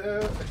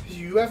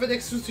have an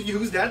excuse to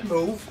use that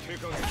move.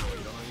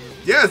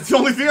 Yeah, it's the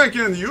only thing I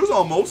can use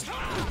almost.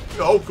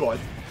 Oh god.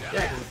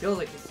 Yeah, because it feels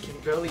like you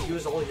can barely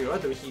use all your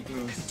other heat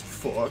moves.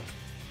 Fuck.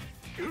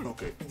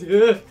 Okay.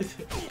 Yeah.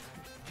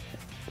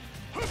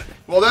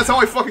 Well, that's how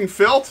I fucking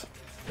felt.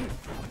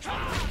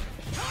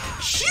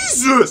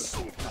 Jesus!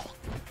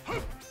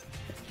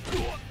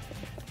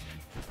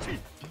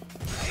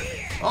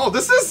 Oh,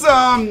 this is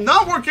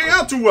not working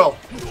out too well.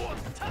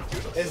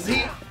 Is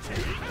he?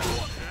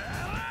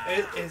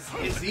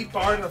 Is he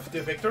part of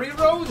the victory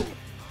road?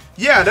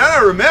 Yeah, that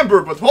I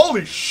remember, but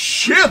holy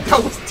shit,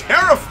 that was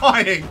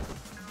terrifying!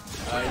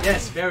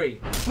 Yes, very.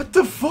 What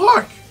the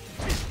fuck?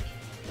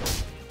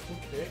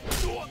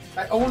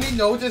 I only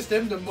noticed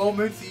him the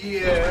moment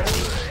he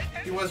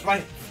was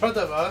right in front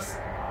of us.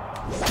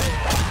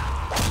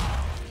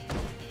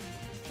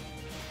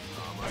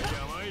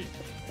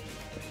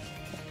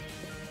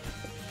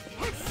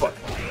 Fuck.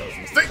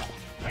 Mistake.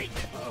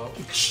 Uh-oh.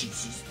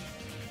 Jesus.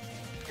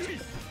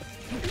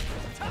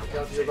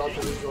 You're about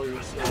to lose all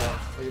your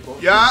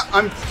bonus. Yeah,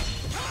 I'm.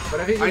 But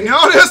I think I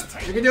noticed!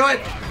 you can do it!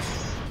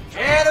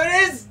 Yeah,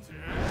 there it is!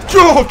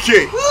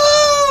 Okay!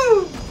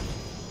 Woo!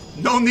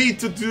 No need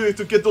to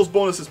get those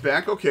bonuses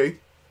back, okay.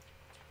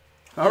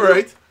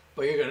 Alright.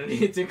 But you're gonna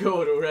need to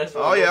go to a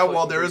restaurant. Oh yeah,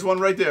 well there is one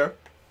right there.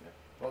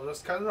 Well,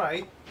 that's kind of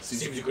right.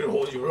 Seems you can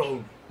hold your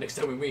own. Next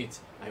time we meet,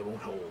 I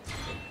won't hold.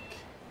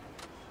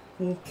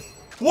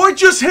 What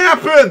just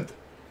happened?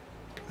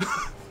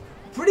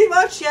 Pretty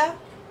much, yeah.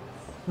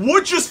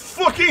 What just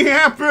fucking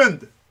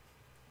happened?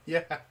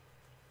 Yeah.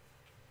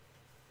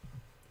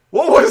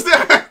 What was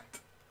that?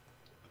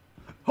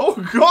 Oh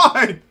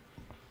god!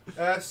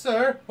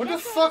 Sir, what the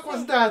fuck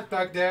was that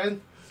back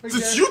then?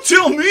 Did you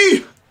tell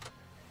me?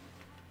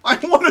 I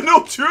want to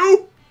know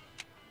too.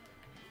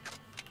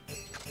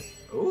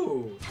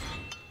 Ooh.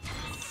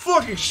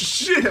 Fucking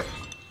shit!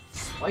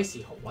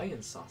 Spicy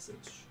Hawaiian sausage.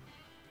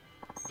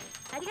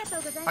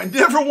 I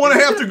never want to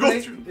have to go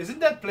through. Isn't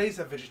that place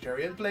a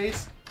vegetarian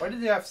place? Why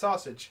did they have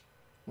sausage?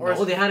 Or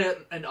Oh, they had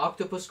an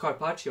octopus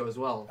carpaccio as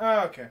well. Oh,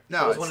 okay.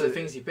 That No, was one of the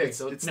things he picked.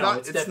 So it's no, not.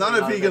 it's It's definitely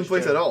not a vegan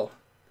place at vegetarian. all.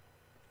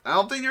 I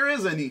don't think there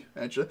is any.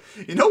 Actually,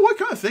 you know what?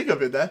 Kind of think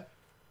of it that.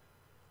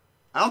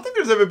 I don't think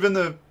there's ever been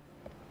a.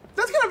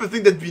 That's kind of a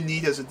thing that we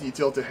need as a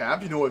detail to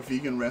have. You know, a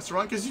vegan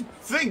restaurant, because you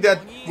think that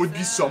would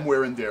be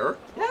somewhere in there.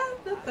 Yeah,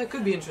 that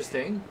could be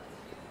interesting.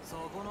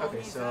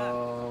 Okay,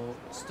 so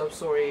stop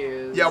story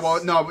is. Yeah,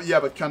 well, no, yeah,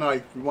 but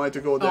Kanai, we wanted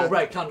to go there. Oh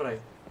right, Kanrai.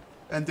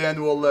 And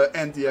then we'll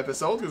end the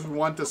episode because we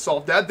want to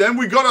solve that. Then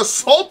we got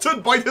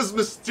assaulted by this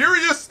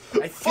mysterious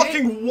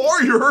fucking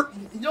warrior.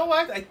 You know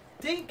what? I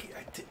think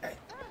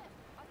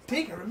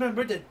I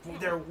remember that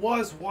there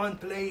was one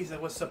place that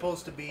was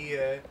supposed to be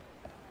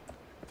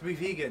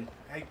vegan.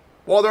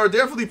 Well, there are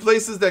definitely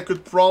places that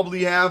could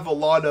probably have a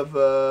lot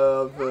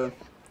of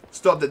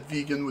stuff that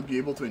vegan would be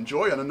able to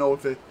enjoy. I don't know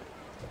if it.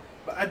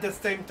 But at the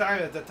same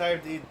time,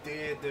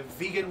 the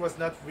vegan was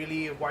not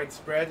really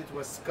widespread. It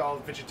was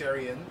called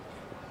vegetarian.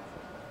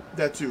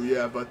 That too,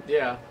 yeah, but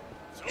Yeah.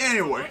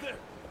 anyway.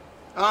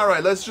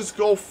 Alright, let's just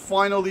go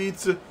finally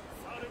to.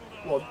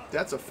 Well,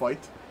 that's a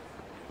fight.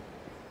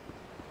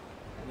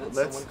 And that's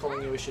Let's- someone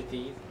calling you a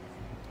shitty.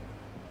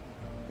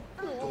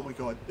 Oh my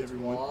god,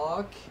 everyone.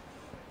 Walk.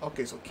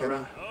 Okay, so can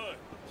I.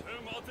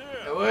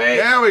 Oh, wait.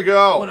 There we I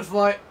go! wanna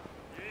fight.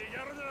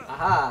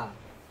 Aha.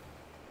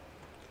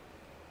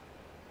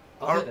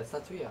 Okay, Are- that's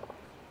Tatsuya.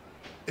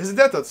 Isn't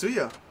that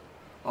Tatsuya?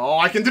 Oh,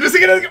 I can do this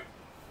again!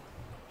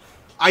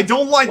 I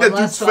don't like One that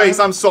dude's last face,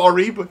 time. I'm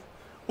sorry, but...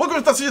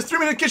 Welcome to Tatsuya's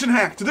 3-minute kitchen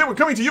hack! Today we're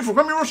coming to you from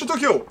Kamiroshi,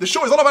 Tokyo! The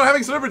show is all about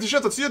having celebrity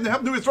chefs Tatsuya and have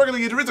to do with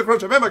struggling to a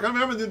crunch of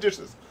the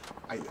dishes.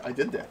 I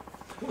did that.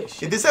 Holy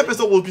shit. In this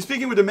episode, we'll be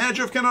speaking with the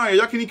manager of Kanai,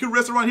 a yakiniku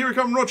restaurant here in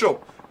Kamirocho.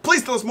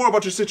 Please tell us more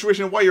about your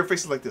situation and why your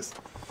face is like this.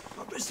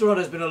 Our restaurant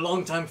has been a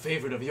long-time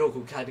favorite of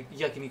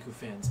yakiniku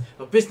fans.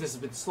 Our business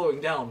has been slowing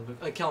down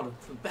on account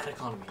of the bad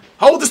economy.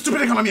 How the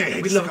stupid economy! I hate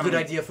We'd this love a good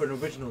economy. idea for an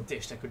original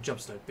dish that could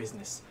jumpstart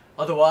business.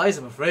 Otherwise,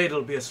 I'm afraid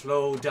it'll be a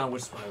slow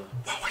downward spiral.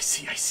 Wow, I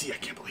see, I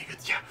can't believe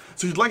it. Yeah.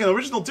 So you'd like an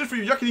original dish for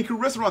your yakiniku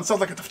restaurant? Sounds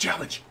like a tough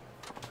challenge.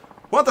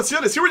 Well, Tatsuya,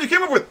 let's see what you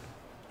came up with.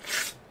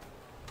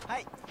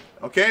 Hi.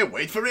 Okay,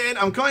 wait for it.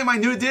 I'm calling my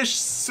new dish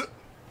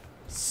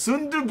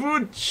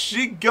Sundubu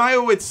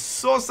Chigayo with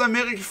sauce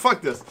American.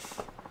 Fuck this.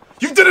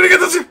 You did it again,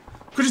 Tatsuya!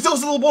 Could you tell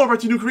us a little more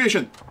about your new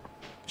creation?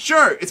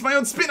 Sure, it's my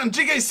own spin on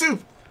jjigae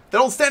soup. That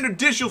old standard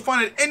dish you'll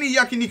find at any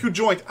yakiniku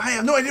joint. I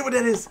have no idea what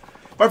that is.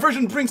 My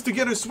version brings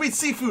together sweet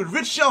seafood,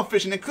 rich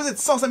shellfish, and exquisite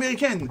sauce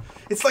américaine.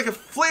 It's like a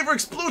flavor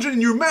explosion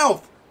in your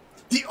mouth.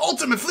 The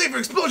ultimate flavor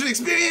explosion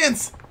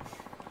experience.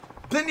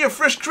 Plenty of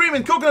fresh cream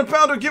and coconut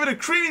powder give it a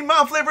creamy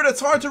mouth flavor that's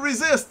hard to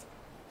resist.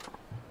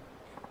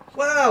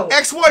 Wow.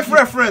 Ex-wife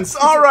reference.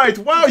 All right.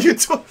 Wow, you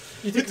took.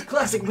 You took the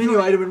classic menu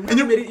item and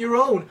really made it your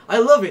own. I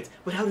love it.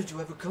 But how did you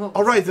ever come up with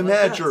All right, the something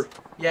like manager. that?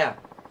 Yeah.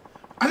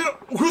 I don't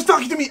know. Who's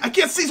talking to me? I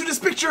can't see through this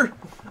picture.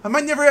 I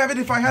might never have it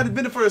if I hadn't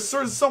been for a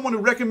certain someone who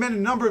recommended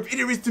a number of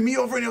eateries to me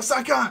over in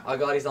Osaka. Oh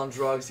god, he's on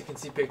drugs. He can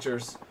see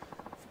pictures.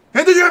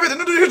 And do you have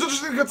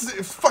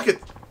it? Fuck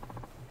it.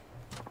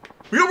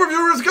 We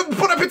overviewers got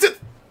bon appetit.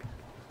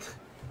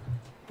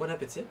 Bon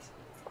appetit?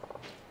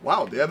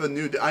 Wow, they have a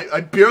new.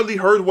 I barely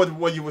heard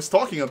what you was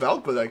talking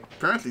about, but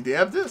apparently they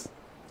have this.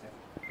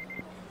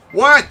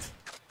 What?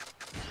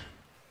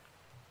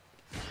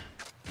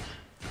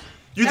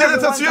 You did it,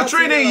 Tatsuya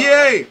training,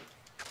 yay!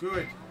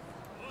 Good.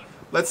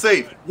 Let's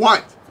save.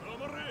 What?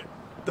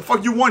 The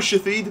fuck you want,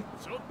 Shithid?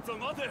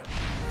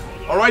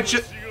 Alright,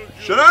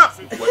 shut up!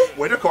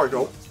 Where'd the car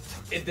go?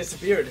 It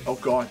disappeared. Oh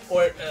god.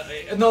 Or,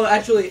 no,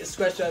 actually,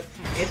 scratch that.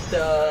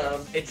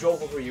 It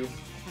drove over you.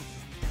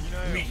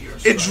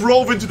 It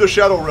drove into the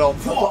Shadow Realm.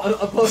 Oh,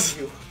 above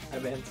you, I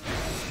meant.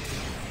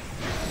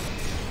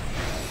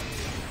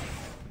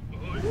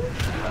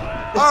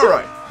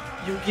 Alright.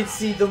 You can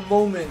see the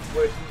moment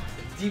where he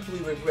deeply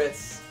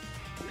regrets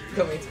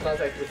coming into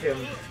contact with him.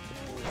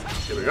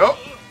 Here we go.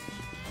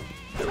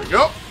 There we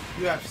go.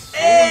 You have so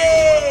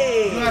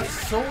Hey! you have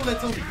so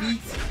little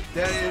heat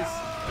that is.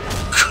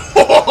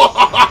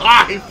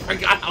 I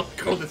forgot how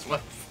cool this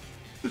was.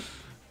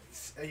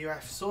 You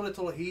have so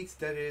little heat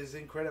that is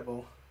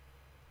incredible.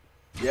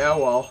 Yeah,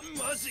 well.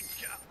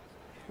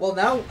 Well,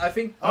 now I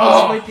think this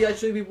might be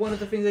actually be one of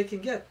the things they can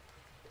get.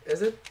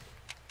 Is it?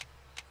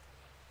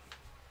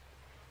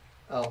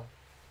 Oh.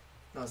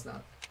 No, it's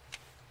not.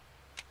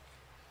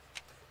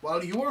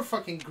 Well, you were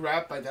fucking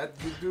grabbed by that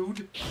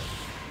dude.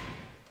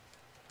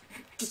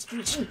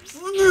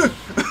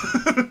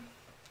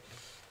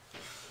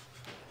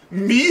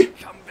 Me?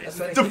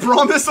 The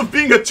promise of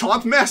being a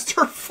taunt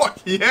master? Fuck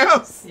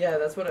yes! Yeah,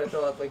 that's what I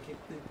thought. Like,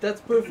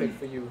 that's perfect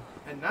for you.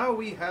 And now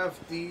we have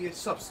the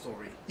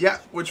sub-story. Yeah,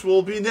 which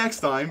will be next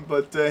time.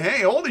 But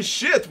hey, holy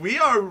shit, we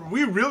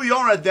really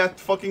are at that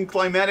fucking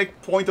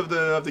climatic point of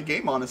the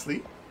game,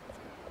 honestly.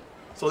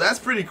 So that's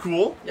pretty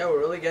cool. Yeah, we're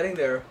really getting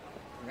there.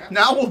 Yeah.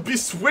 Now we'll be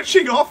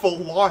switching off a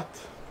lot.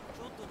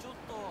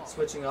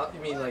 Switching up?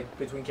 You mean like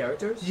between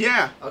characters?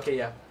 Yeah. Okay,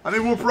 yeah. I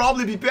mean, we'll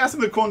probably be passing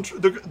the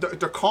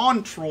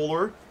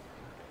controller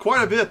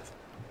quite a bit.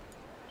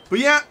 But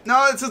yeah,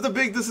 no, this is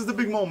the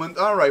big moment.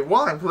 All right,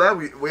 well, I'm glad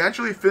we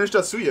actually finished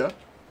Tatsuya.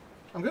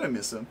 I'm gonna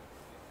miss him.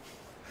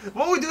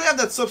 Well, we do have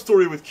that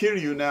sub-story with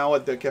Kiryu now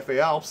at the Cafe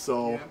Alps,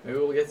 so... Yeah. Maybe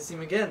we'll get to see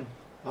him again.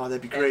 Oh,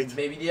 that'd be great. And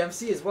maybe the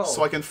MC as well.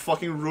 So I can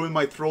fucking ruin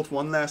my throat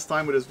one last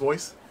time with his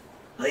voice.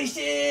 Holy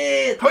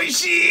shit! Holy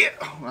shit!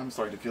 Oh, I'm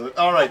sorry to kill it.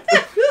 All right.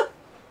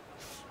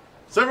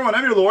 So everyone,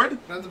 I'm your Lord.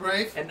 Not the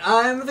brave. And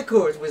I'm the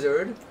Court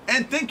Wizard.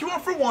 And thank you all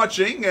for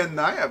watching, and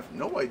I have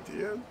no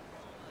idea.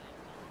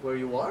 Where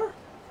you are?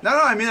 No,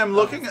 I mean, I'm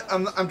looking,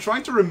 I'm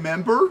trying to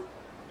remember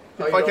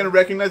if I can don't-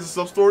 recognize the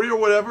sub-story or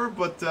whatever,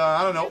 but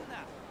I don't know.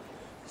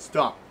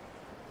 Stop.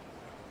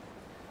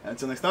 And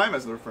until next time,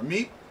 as it were from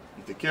me,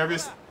 you take care of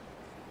yourself.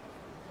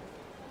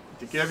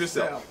 Take care of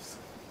yourselves.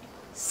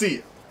 See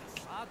ya.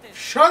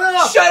 Shut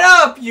up! Shut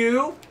up,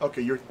 you!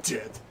 Okay, you're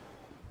dead.